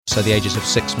so the ages of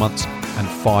 6 months and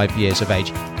 5 years of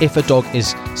age. If a dog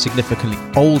is significantly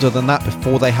older than that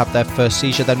before they have their first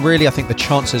seizure, then really I think the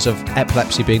chances of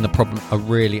epilepsy being the problem are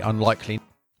really unlikely.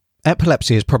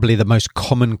 Epilepsy is probably the most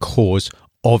common cause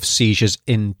of seizures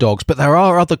in dogs, but there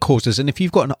are other causes, and if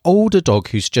you've got an older dog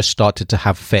who's just started to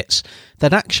have fits,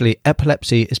 then actually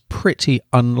epilepsy is pretty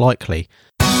unlikely.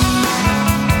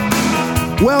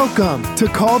 Welcome to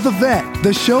Call the Vet,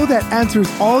 the show that answers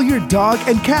all your dog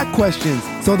and cat questions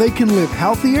so they can live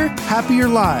healthier, happier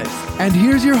lives. And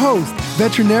here's your host,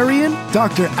 veterinarian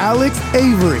Dr. Alex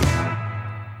Avery.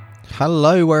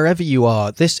 Hello, wherever you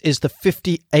are. This is the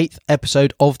 58th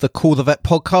episode of the Call the Vet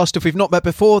podcast. If we've not met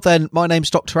before, then my name's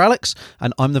Dr. Alex,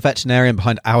 and I'm the veterinarian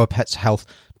behind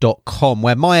ourpetshealth.com,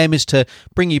 where my aim is to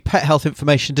bring you pet health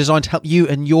information designed to help you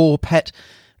and your pet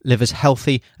live as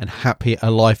healthy and happy a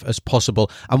life as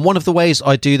possible. And one of the ways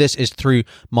I do this is through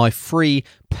my free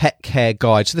pet care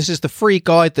guide. So this is the free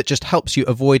guide that just helps you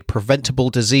avoid preventable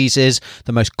diseases,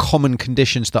 the most common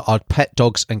conditions that our pet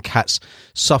dogs and cats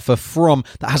suffer from,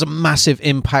 that has a massive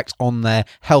impact on their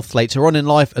health later on in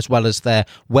life, as well as their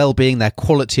well-being, their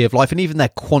quality of life, and even their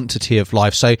quantity of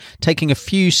life. So taking a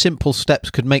few simple steps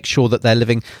could make sure that they're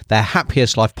living their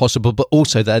happiest life possible, but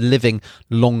also they're living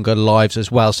longer lives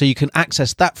as well. So you can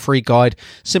access that free guide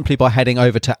simply by heading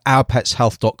over to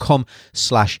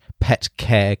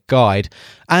ourpetshealth.com/petcareguide.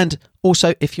 And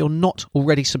also, if you're not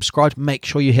already subscribed, make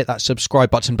sure you hit that subscribe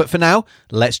button. But for now,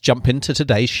 let's jump into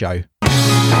today's show.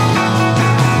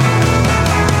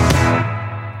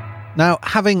 Now,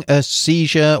 having a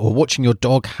seizure or watching your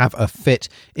dog have a fit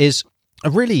is a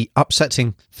really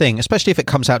upsetting thing, especially if it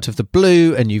comes out of the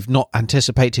blue and you've not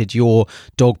anticipated your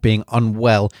dog being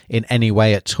unwell in any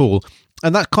way at all.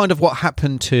 And that's kind of what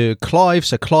happened to Clive.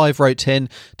 So Clive wrote in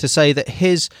to say that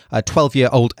his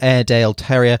 12-year-old Airedale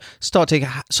Terrier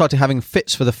started having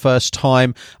fits for the first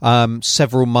time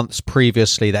several months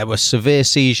previously. There were severe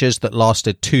seizures that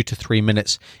lasted 2 to 3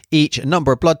 minutes each. A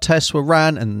number of blood tests were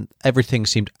ran and everything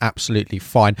seemed absolutely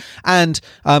fine. And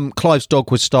Clive's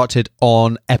dog was started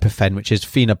on Epifen, which is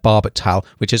phenobarbital,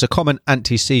 which is a common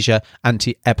anti-seizure,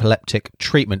 anti-epileptic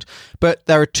treatment. But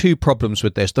there are two problems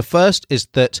with this. The first is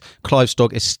that Clive's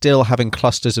dog is still having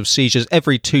clusters of seizures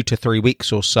every 2 to 3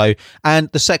 weeks or so. And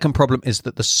the second problem is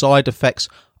that the side effects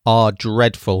are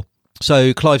dreadful.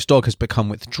 So Clive's dog has become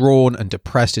withdrawn and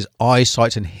depressed. His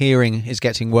eyesight and hearing is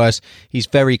getting worse. He's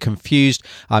very confused.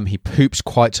 He poops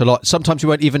quite a lot. Sometimes he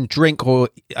won't even drink or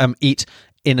eat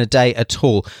in a day at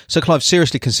all. So Clive's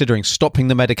seriously considering stopping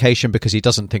the medication because he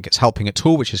doesn't think it's helping at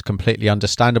all, which is completely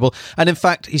understandable. And in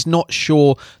fact, he's not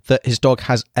sure that his dog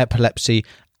has epilepsy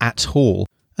at all.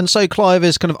 And so Clive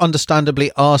is kind of understandably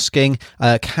asking,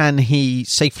 can he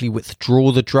safely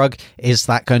withdraw the drug? Is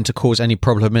that going to cause any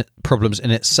problems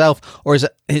in itself? Or is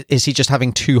he just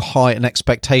having too high an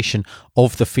expectation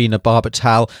of the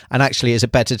phenobarbital? And actually, is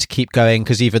it better to keep going?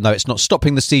 Because even though it's not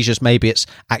stopping the seizures, maybe it's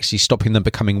actually stopping them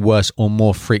becoming worse or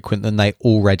more frequent than they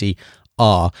already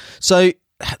are. So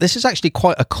this is actually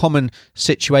quite a common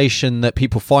situation that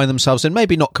people find themselves in,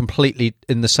 maybe not completely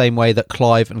in the same way that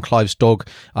Clive and Clive's dog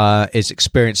is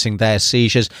experiencing their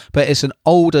seizures, but it's an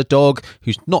older dog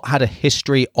who's not had a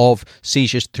history of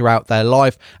seizures throughout their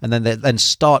life, and then they then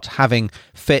start having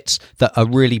fits that are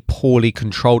really poorly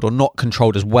controlled or not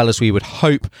controlled as well as we would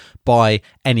hope by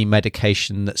any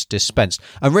medication that's dispensed.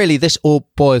 And really, this all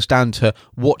boils down to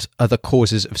what are the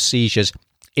causes of seizures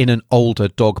in an older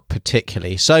dog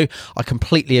particularly. So I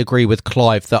completely agree with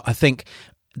Clive that I think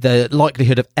the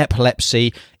likelihood of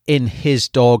epilepsy in his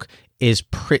dog is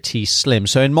pretty slim.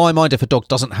 So in my mind, if a dog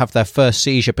doesn't have their first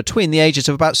seizure between the ages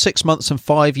of about 6 months and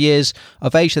 5 years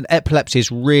of age, then epilepsy is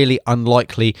really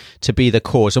unlikely to be the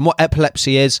cause. And what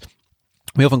epilepsy is,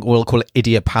 we often will call it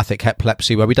idiopathic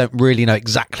epilepsy, where we don't really know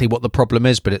exactly what the problem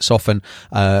is, but it's often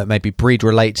maybe breed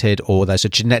related or there's a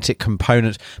genetic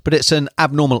component, but it's an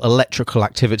abnormal electrical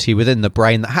activity within the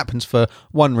brain that happens for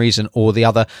one reason or the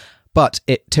other. But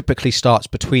it typically starts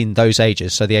between those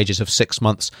ages, so the ages of 6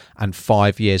 months and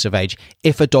 5 years of age.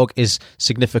 If a dog is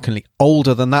significantly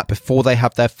older than that before they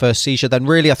have their first seizure, then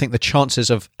really I think the chances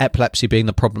of epilepsy being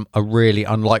the problem are really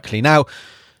unlikely. Now,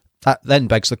 that then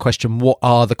begs the question, what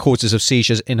are the causes of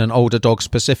seizures in an older dog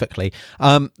specifically?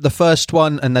 The first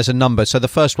one, and there's a number, so the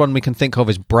first one we can think of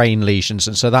is brain lesions,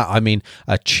 and so that I mean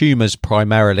tumours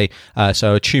primarily,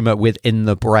 so a tumour within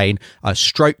the brain.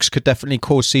 Strokes could definitely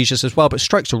cause seizures as well, but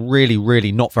strokes are really,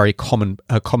 really not very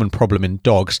a common problem in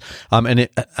dogs,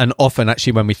 and often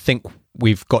actually when we think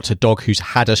we've got a dog who's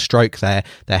had a stroke, their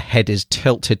head is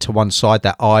tilted to one side,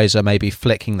 their eyes are maybe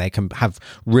flicking, they can have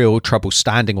real trouble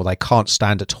standing or they can't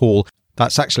stand at all.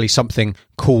 That's actually something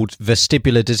called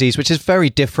vestibular disease, which is very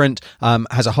different,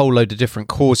 has a whole load of different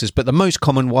causes. But the most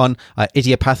common one,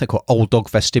 idiopathic or old dog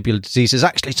vestibular disease, is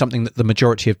actually something that the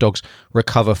majority of dogs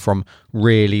recover from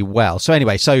really well. So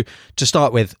anyway, so to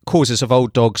start with, causes of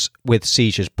old dogs with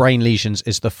seizures, brain lesions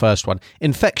is the first one.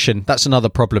 Infection, that's another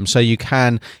problem. So you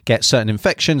can get certain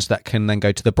infections that can then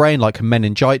go to the brain, like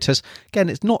meningitis. Again,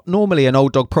 it's not normally an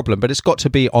old dog problem, but it's got to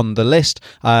be on the list.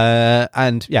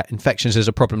 And yeah, infections is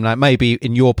a problem. Now, maybe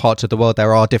in your part of the world,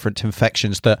 there are different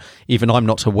infections that even I'm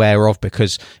not aware of,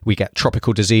 because we get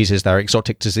tropical diseases, there are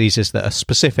exotic diseases that are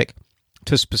specific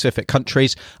to specific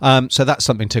countries. So that's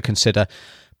something to consider.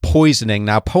 Poisoning.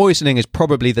 Now, poisoning is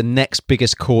probably the next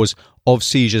biggest cause of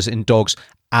seizures in dogs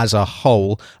as a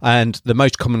whole, and the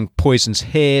most common poisons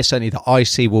here, certainly that I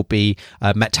see, will be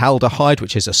metaldehyde,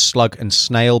 which is a slug and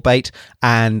snail bait,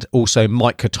 and also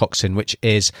mycotoxin, which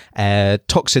is a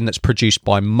toxin that's produced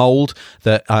by mold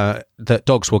that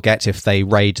dogs will get if they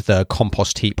raid the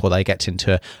compost heap or they get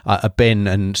into a bin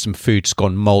and some food's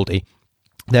gone mouldy.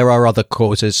 There are other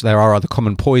causes. There are other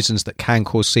common poisons that can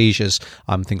cause seizures,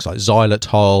 things like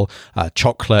xylitol,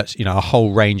 chocolate, a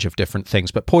whole range of different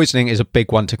things. But poisoning is a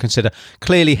big one to consider.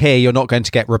 Clearly here, you're not going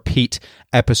to get repeat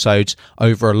episodes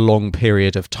over a long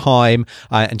period of time,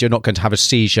 and you're not going to have a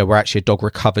seizure where actually a dog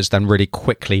recovers then really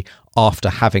quickly after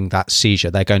having that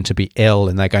seizure. They're going to be ill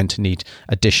and they're going to need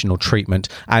additional treatment.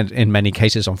 And in many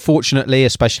cases, unfortunately,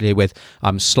 especially with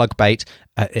slug bait,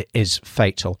 it is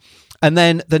fatal. And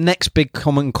then the next big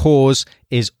common cause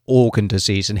is organ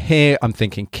disease. And here I'm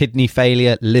thinking kidney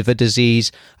failure, liver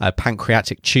disease,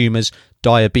 pancreatic tumours,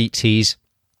 diabetes,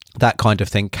 that kind of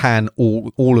thing.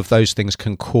 All of those things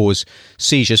can cause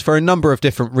seizures for a number of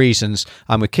different reasons.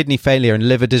 With kidney failure and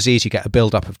liver disease, you get a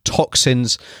buildup of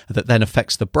toxins that then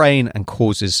affects the brain and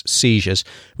causes seizures.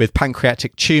 With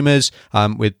pancreatic tumours,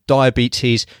 with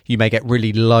diabetes, you may get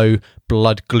really low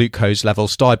blood glucose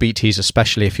levels. Diabetes,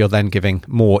 especially if you're then giving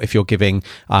more, if you're giving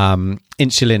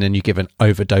insulin and you give an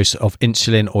overdose of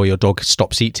insulin, or your dog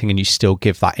stops eating and you still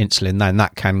give that insulin, then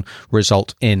that can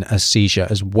result in a seizure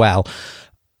as well.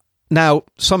 Now,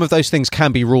 some of those things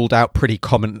can be ruled out pretty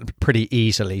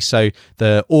easily. So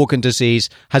the organ disease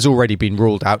has already been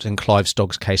ruled out in Clive's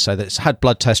dog's case. So that's had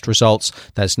blood test results.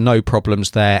 There's no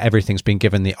problems there. Everything's been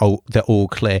given the all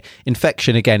clear.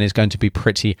 Infection, again, is going to be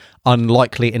pretty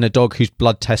unlikely in a dog whose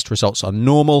blood test results are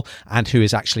normal and who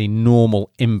is actually normal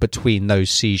in between those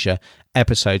seizure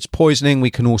episodes. Poisoning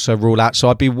we can also rule out. So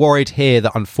I'd be worried here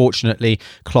that unfortunately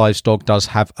Clive's dog does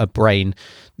have a brain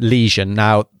lesion.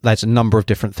 Now, there's a number of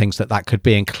different things that could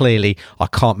be, and clearly I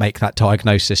can't make that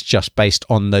diagnosis just based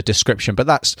on the description, but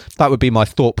that would be my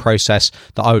thought process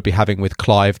that I would be having with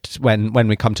Clive when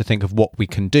we come to think of what we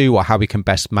can do or how we can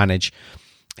best manage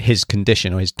his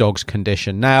condition or his dog's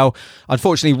condition. Now,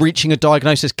 unfortunately, reaching a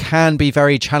diagnosis can be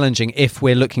very challenging if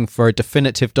we're looking for a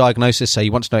definitive diagnosis. So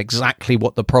you want to know exactly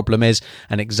what the problem is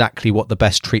and exactly what the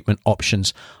best treatment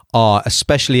options are,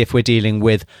 especially if we're dealing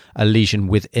with a lesion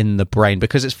within the brain,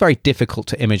 because it's very difficult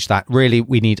to image that. Really,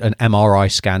 we need an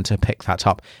MRI scan to pick that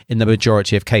up in the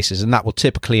majority of cases, and that will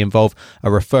typically involve a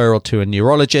referral to a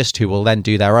neurologist who will then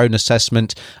do their own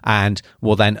assessment and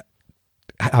will then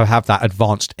have that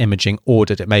advanced imaging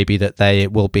ordered. It may be that there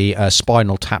will be a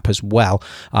spinal tap as well,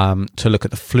 to look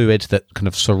at the fluid that kind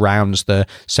of surrounds the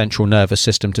central nervous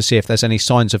system to see if there's any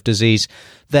signs of disease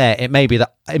there. It may be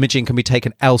that imaging can be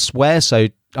taken elsewhere, so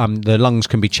the lungs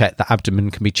can be checked, the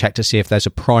abdomen can be checked to see if there's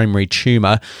a primary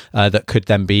tumour that could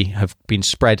then have been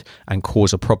spread and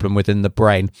cause a problem within the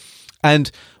brain.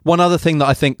 And one other thing that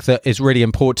I think that is really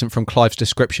important from Clive's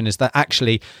description is that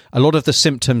actually a lot of the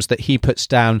symptoms that he puts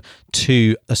down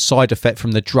to a side effect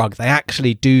from the drug, they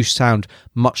actually do sound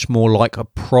much more like a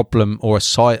problem or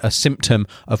a symptom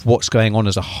of what's going on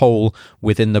as a whole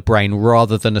within the brain,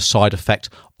 rather than a side effect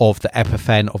of the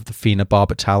EpiPen, of the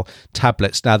phenobarbital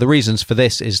tablets. Now, the reasons for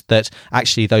this is that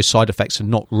actually those side effects are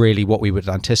not really what we would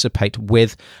anticipate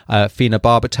with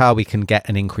phenobarbital. We can get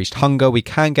an increased hunger, we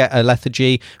can get a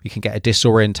lethargy, we can get a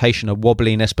disorientation, a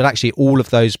wobbliness, but actually all of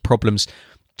those problems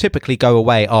typically go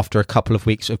away after a couple of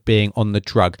weeks of being on the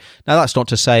drug. Now, that's not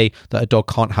to say that a dog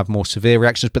can't have more severe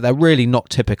reactions, but they're really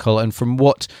not typical. And from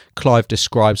what Clive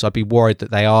describes, I'd be worried that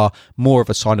they are more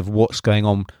of a sign of what's going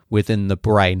on within the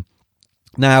brain.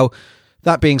 Now,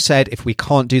 that being said, if we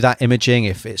can't do that imaging,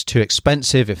 if it's too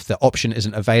expensive, if the option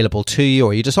isn't available to you,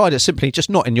 or you decide it's simply just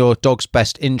not in your dog's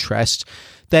best interest,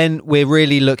 then we're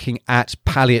really looking at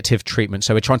palliative treatment.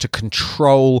 So we're trying to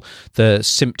control the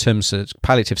symptoms,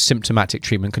 palliative symptomatic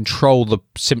treatment, control the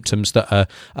symptoms that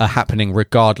are happening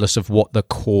regardless of what the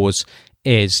cause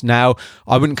is. Now,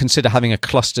 I wouldn't consider having a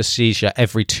cluster seizure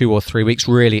every 2 or 3 weeks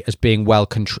really as being well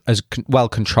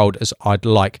controlled as I'd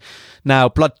like. Now,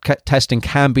 blood testing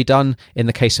can be done in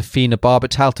the case of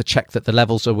phenobarbital to check that the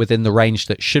levels are within the range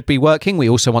that should be working. We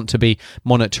also want to be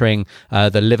monitoring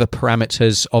the liver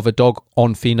parameters of a dog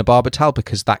on phenobarbital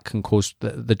because that can cause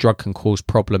the drug can cause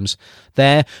problems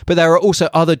there. But there are also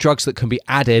other drugs that can be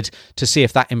added to see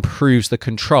if that improves the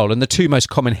control. And the two most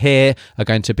common here are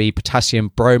going to be potassium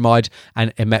bromide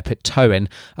and imepitoin,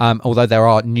 although there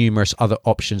are numerous other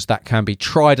options that can be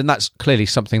tried. And that's clearly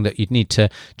something that you'd need to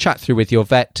chat through with your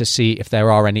vet to see if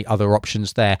there are any other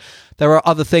options there. There are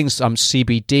other things.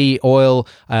 CBD oil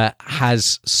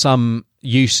has some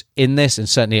use in this, and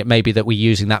certainly it may be that we're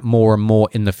using that more and more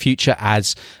in the future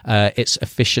as its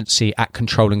efficiency at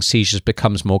controlling seizures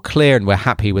becomes more clear and we're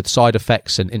happy with side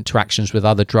effects and interactions with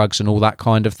other drugs and all that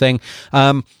kind of thing.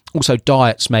 Also,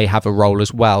 diets may have a role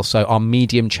as well. So our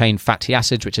medium chain fatty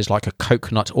acids, which is like a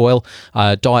coconut oil,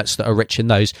 diets that are rich in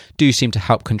those do seem to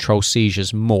help control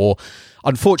seizures more.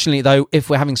 Unfortunately, though, if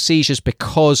we're having seizures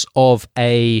because of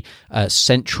a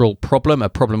central problem, a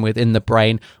problem within the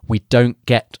brain, we don't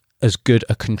get as good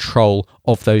a control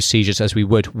of those seizures as we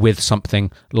would with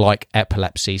something like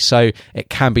epilepsy. So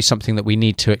it can be something that we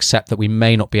need to accept that we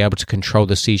may not be able to control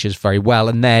the seizures very well.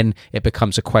 And then it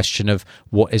becomes a question of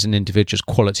what is an individual's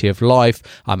quality of life?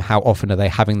 How often are they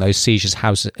having those seizures?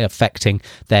 How's it affecting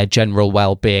their general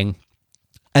well-being?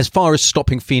 As far as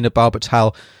stopping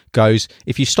phenobarbital goes,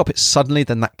 if you stop it suddenly,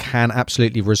 then that can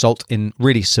absolutely result in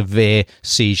really severe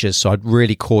seizures. So I'd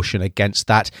really caution against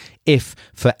that. If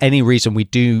for any reason we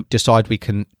do decide we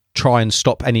can try and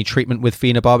stop any treatment with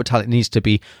phenobarbital, it needs to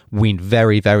be weaned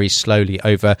very, very slowly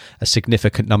over a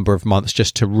significant number of months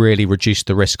just to really reduce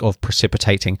the risk of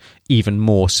precipitating even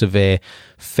more severe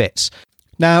fits.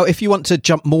 Now, if you want to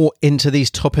jump more into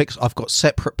these topics, I've got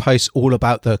separate posts all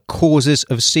about the causes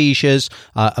of seizures,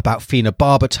 about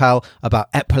phenobarbital, about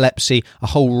epilepsy, a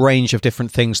whole range of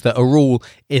different things that are all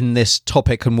in this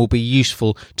topic and will be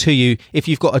useful to you if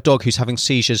you've got a dog who's having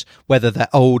seizures, whether they're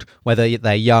old, whether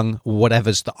they're young,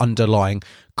 whatever's the underlying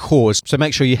cause. So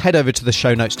make sure you head over to the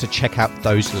show notes to check out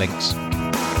those links.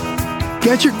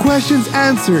 Get your questions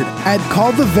answered at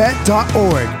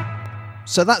callthevet.org.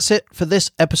 So that's it for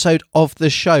this episode of the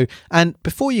show. And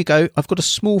before you go, I've got a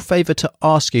small favour to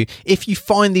ask you. If you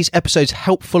find these episodes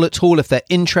helpful at all, if they're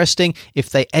interesting, if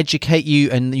they educate you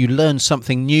and you learn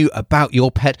something new about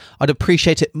your pet, I'd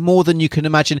appreciate it more than you can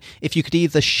imagine if you could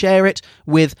either share it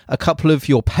with a couple of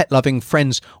your pet-loving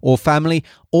friends or family,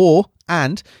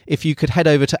 and if you could head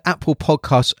over to Apple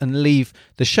Podcasts and leave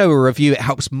the show a review. It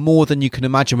helps more than you can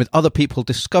imagine with other people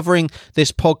discovering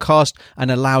this podcast and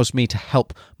allows me to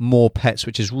help more pets,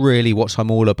 which is really what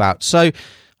I'm all about. So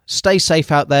stay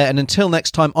safe out there. And until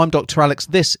next time, I'm Dr. Alex.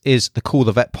 This is the Call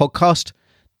the Vet podcast.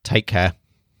 Take care.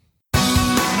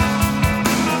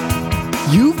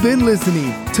 You've been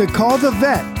listening to Call the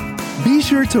Vet. Be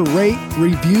sure to rate,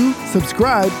 review,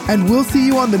 subscribe, and we'll see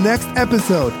you on the next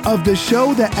episode of the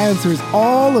show that answers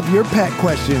all of your pet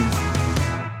questions.